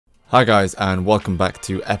Hi guys, and welcome back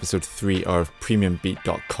to episode 3 of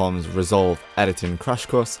PremiumBeat.com's Resolve Editing Crash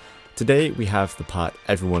Course. Today we have the part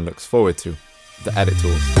everyone looks forward to, the edit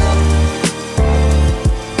tools.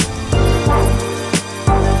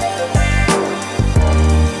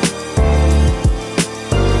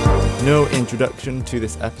 No introduction to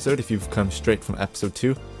this episode. If you've come straight from episode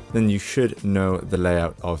 2, then you should know the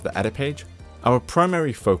layout of the edit page. Our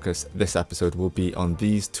primary focus this episode will be on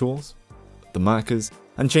these tools, the markers,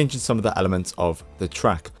 and changing some of the elements of the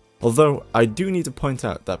track. Although I do need to point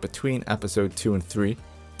out that between episode 2 and 3,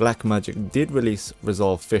 Blackmagic did release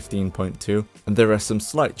Resolve 15.2, and there are some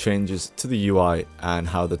slight changes to the UI and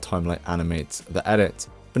how the timeline animates the edits,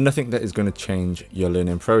 but nothing that is going to change your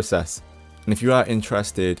learning process. And if you are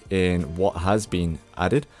interested in what has been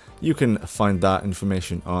added, you can find that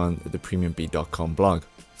information on the PremiumBeat.com blog.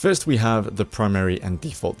 First, we have the primary and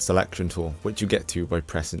default selection tool, which you get to by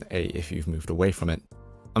pressing A if you've moved away from it.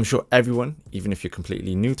 I'm sure everyone, even if you're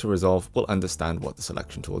completely new to Resolve, will understand what the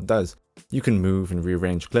selection tool does. You can move and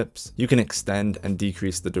rearrange clips, you can extend and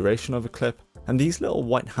decrease the duration of a clip, and these little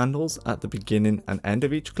white handles at the beginning and end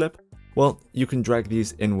of each clip, well, you can drag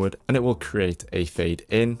these inward and it will create a fade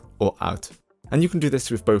in or out. And you can do this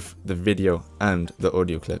with both the video and the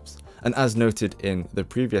audio clips. And as noted in the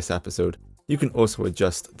previous episode, you can also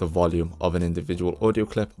adjust the volume of an individual audio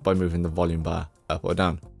clip by moving the volume bar up or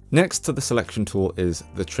down. Next to the selection tool is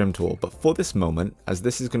the trim tool, but for this moment, as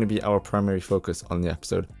this is going to be our primary focus on the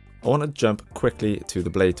episode, I want to jump quickly to the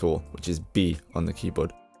blade tool, which is B on the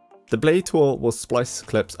keyboard. The blade tool will splice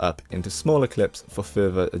clips up into smaller clips for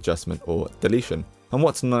further adjustment or deletion. And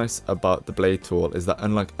what's nice about the blade tool is that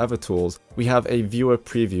unlike other tools, we have a viewer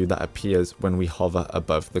preview that appears when we hover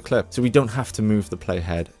above the clip, so we don't have to move the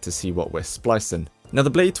playhead to see what we're splicing. Now the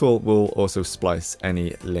blade tool will also splice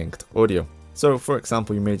any linked audio. So for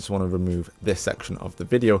example, you may just want to remove this section of the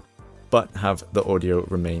video, but have the audio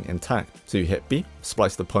remain intact. So you hit B,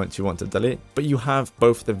 splice the points you want to delete, but you have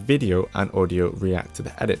both the video and audio react to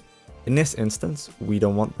the edit. In this instance, we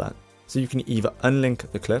don't want that. So you can either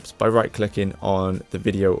unlink the clips by right clicking on the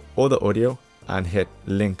video or the audio and hit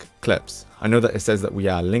link clips. I know that it says that we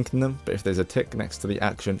are linking them, but if there's a tick next to the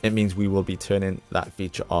action, it means we will be turning that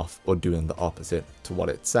feature off or doing the opposite to what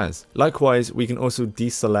it says. Likewise, we can also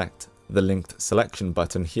deselect the linked selection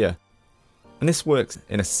button here. And this works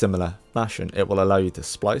in a similar fashion. It will allow you to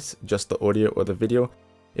splice just the audio or the video.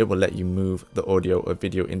 It will let you move the audio or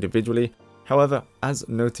video individually. However, as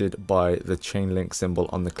noted by the chain link symbol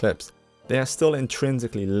on the clips, they are still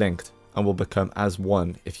intrinsically linked and will become as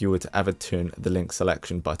one if you were to ever turn the link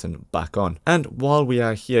selection button back on. And while we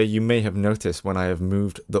are here, you may have noticed when I have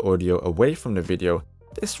moved the audio away from the video,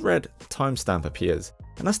 this red timestamp appears.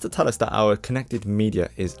 And that's to tell us that our connected media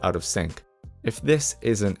is out of sync. If this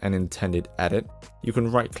isn't an intended edit, you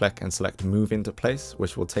can right click and select move into place,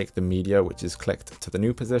 which will take the media which is clicked to the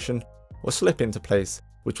new position, or slip into place,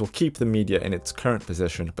 which will keep the media in its current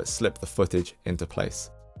position but slip the footage into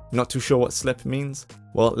place. Not too sure what slip means?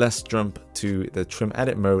 Well, let's jump to the trim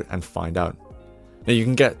edit mode and find out. Now you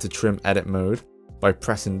can get to trim edit mode by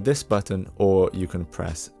pressing this button, or you can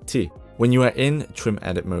press T. When you are in trim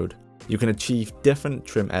edit mode, you can achieve different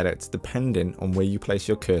trim edits depending on where you place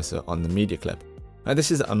your cursor on the media clip. Now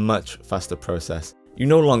this is a much faster process. You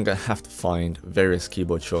no longer have to find various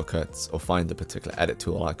keyboard shortcuts or find the particular edit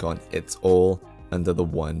tool icon. It's all under the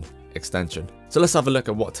one extension. So let's have a look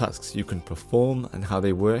at what tasks you can perform and how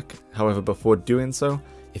they work. However, before doing so,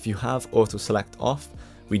 if you have auto select off,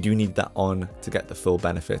 we do need that on to get the full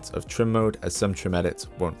benefits of trim mode, as some trim edits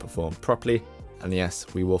won't perform properly. And yes,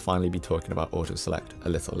 we will finally be talking about auto select a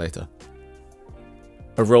little later.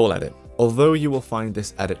 A roll edit. Although you will find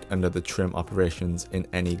this edit under the trim operations in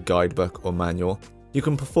any guidebook or manual, you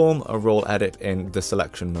can perform a roll edit in the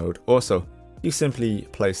selection mode also. You simply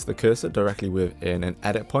place the cursor directly within an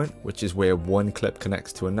edit point, which is where one clip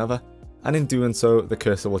connects to another, and in doing so, the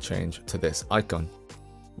cursor will change to this icon.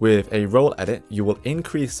 With a roll edit, you will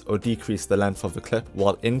increase or decrease the length of the clip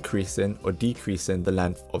while increasing or decreasing the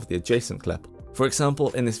length of the adjacent clip. For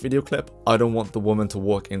example, in this video clip, I don't want the woman to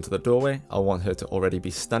walk into the doorway, I want her to already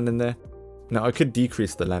be standing there. Now I could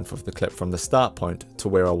decrease the length of the clip from the start point to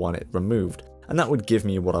where I want it removed, and that would give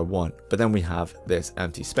me what I want, but then we have this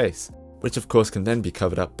empty space, which of course can then be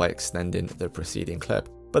covered up by extending the preceding clip.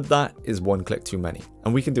 But that is one click too many,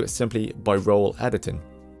 and we can do it simply by roll editing.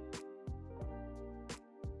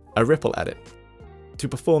 A ripple edit. To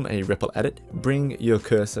perform a ripple edit, bring your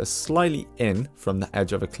cursor slightly in from the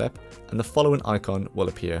edge of a clip, and the following icon will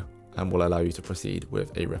appear and will allow you to proceed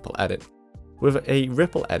with a ripple edit. With a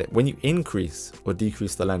ripple edit, when you increase or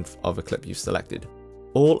decrease the length of a clip you've selected,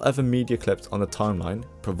 All other media clips on the timeline,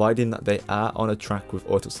 providing that they are on a track with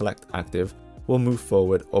auto select active, will move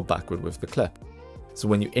forward or backward with the clip. So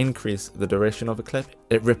when you increase the duration of a clip,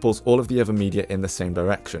 it ripples all of the other media in the same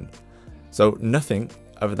direction. So nothing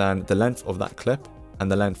other than the length of that clip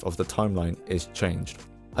and the length of the timeline is changed.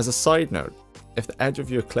 As a side note, if the edge of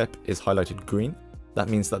your clip is highlighted green, that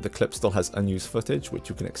means that the clip still has unused footage which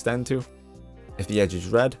you can extend to. If the edge is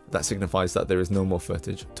red, that signifies that there is no more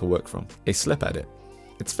footage to work from. A slip edit.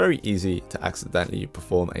 It's very easy to accidentally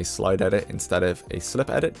perform a slide edit instead of a slip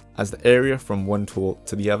edit, as the area from one tool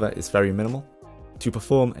to the other is very minimal. To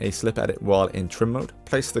perform a slip edit while in trim mode,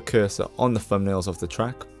 place the cursor on the thumbnails of the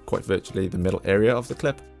track, quite virtually the middle area of the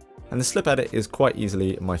clip. And the slip edit is quite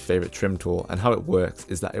easily my favorite trim tool, and how it works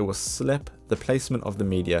is that it will slip the placement of the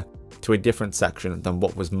media to a different section than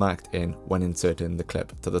what was marked in when inserting the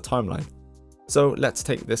clip to the timeline. So let's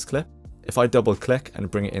take this clip. If I double click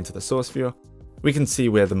and bring it into the source viewer, we can see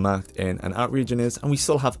where the marked in and out region is, and we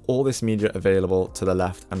still have all this media available to the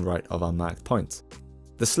left and right of our marked points.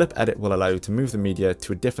 The slip edit will allow you to move the media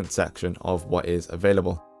to a different section of what is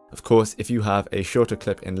available. Of course, if you have a shorter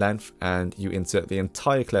clip in length and you insert the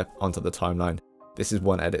entire clip onto the timeline, this is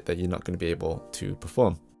one edit that you're not going to be able to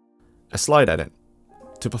perform. A slide edit.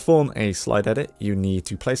 To perform a slide edit, you need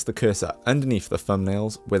to place the cursor underneath the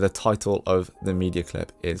thumbnails where the title of the media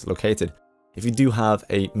clip is located. If you do have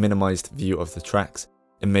a minimized view of the tracks,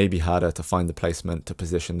 it may be harder to find the placement to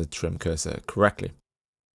position the trim cursor correctly.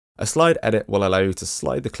 A slide edit will allow you to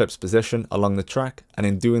slide the clip's position along the track, and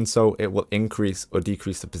in doing so, it will increase or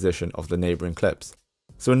decrease the position of the neighboring clips.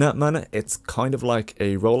 So in that manner, it's kind of like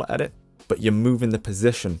a roller edit, but you're moving the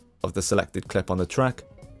position of the selected clip on the track,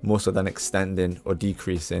 more so than extending or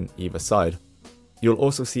decreasing either side. You'll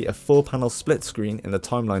also see a 4-panel split screen in the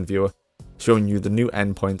timeline viewer, showing you the new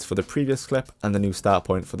endpoints for the previous clip and the new start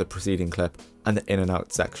point for the preceding clip, and the in and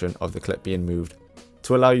out section of the clip being moved,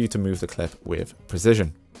 to allow you to move the clip with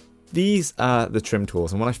precision. These are the trim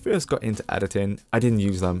tools, and when I first got into editing, I didn't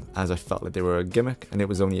use them as I felt like they were a gimmick, and it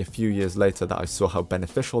was only a few years later that I saw how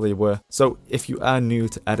beneficial they were. So if you are new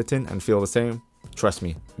to editing and feel the same, trust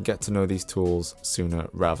me, get to know these tools sooner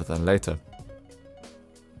rather than later.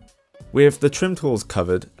 With the trim tools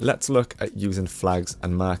covered, let's look at using flags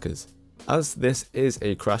and markers. As this is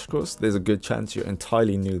a crash course, there's a good chance you're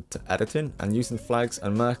entirely new to editing, and using flags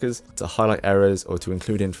and markers to highlight errors or to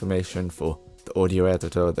include information for the audio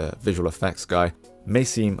editor, the visual effects guy, may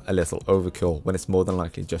seem a little overkill when it's more than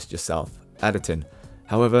likely just yourself editing.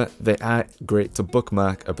 However, they are great to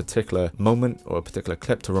bookmark a particular moment or a particular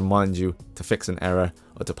clip to remind you to fix an error,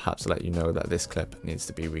 or to perhaps let you know that this clip needs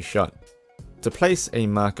to be reshot. To place a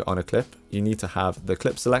marker on a clip, you need to have the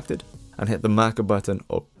clip selected and hit the marker button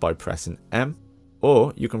up by pressing M,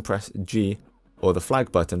 or you can press G or the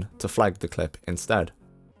flag button to flag the clip instead.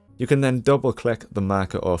 You can then double click the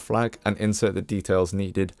marker or flag and insert the details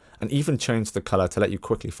needed, and even change the color to let you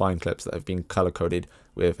quickly find clips that have been color coded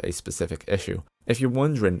with a specific issue. If you're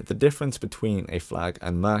wondering, the difference between a flag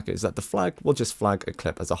and marker is that the flag will just flag a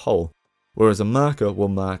clip as a whole, whereas a marker will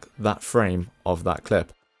mark that frame of that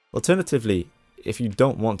clip. Alternatively, if you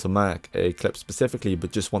don't want to mark a clip specifically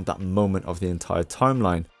but just want that moment of the entire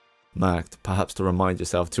timeline marked, perhaps to remind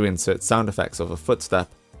yourself to insert sound effects of a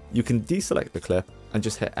footstep, you can deselect the clip and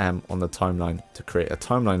just hit M on the timeline to create a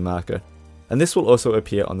timeline marker, and this will also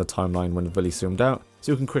appear on the timeline when fully zoomed out,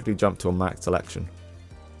 so you can quickly jump to a marked selection.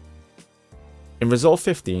 In Resolve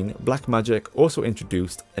 15, Blackmagic also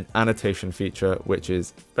introduced an annotation feature which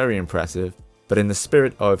is very impressive, but in the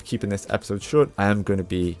spirit of keeping this episode short, I am going to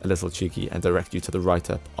be a little cheeky and direct you to the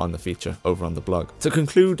write-up on the feature over on the blog. To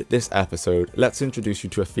conclude this episode, let's introduce you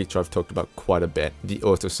to a feature I've talked about quite a bit, the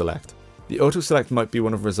auto select. The auto select might be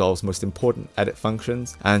one of Resolve's most important edit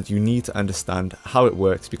functions, and you need to understand how it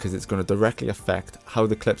works because it's going to directly affect how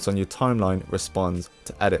the clips on your timeline respond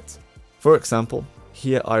to edits. For example,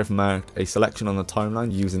 here I've marked a selection on the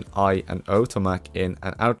timeline using I and O to mark in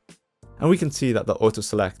and out, and we can see that the auto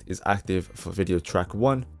select is active for video track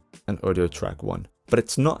 1 and audio track 1, but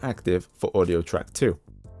it's not active for audio track 2.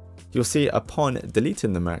 You'll see upon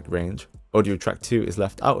deleting the marked range, audio track 2 is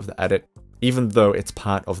left out of the edit, even though it's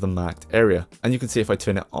part of the marked area. And you can see if I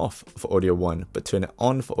turn it off for audio 1 but turn it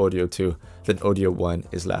on for audio 2, then audio 1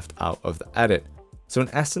 is left out of the edit. So in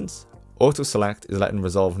essence, auto select is letting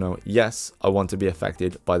Resolve know, yes, I want to be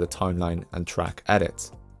affected by the timeline and track edits.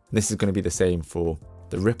 And this is going to be the same for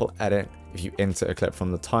the ripple edit if you insert a clip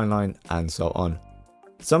from the timeline, and so on.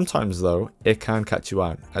 Sometimes though, it can catch you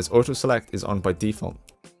out as auto select is on by default.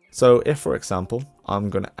 So if, for example, I'm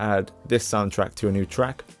going to add this soundtrack to a new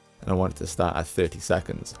track and I want it to start at 30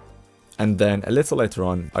 seconds. And then a little later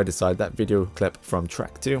on, I decide that video clip from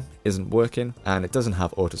track 2 isn't working and it doesn't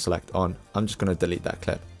have auto select on. I'm just going to delete that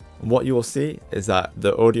clip. And what you will see is that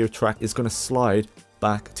the audio track is going to slide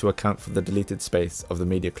back to account for the deleted space of the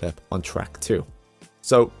media clip on track 2.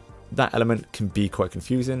 So that element can be quite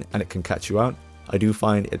confusing and it can catch you out. I do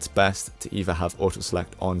find it's best to either have auto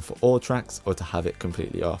select on for all tracks or to have it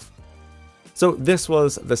completely off. So this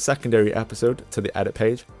was the secondary episode to the edit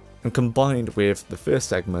page, and combined with the first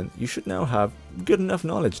segment, you should now have good enough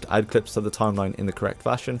knowledge to add clips to the timeline in the correct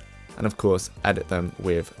fashion, and of course edit them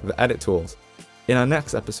with the edit tools. In our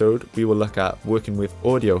next episode, we will look at working with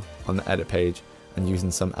audio on the edit page and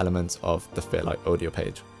using some elements of the Fairlight audio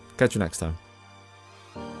page. Catch you next time.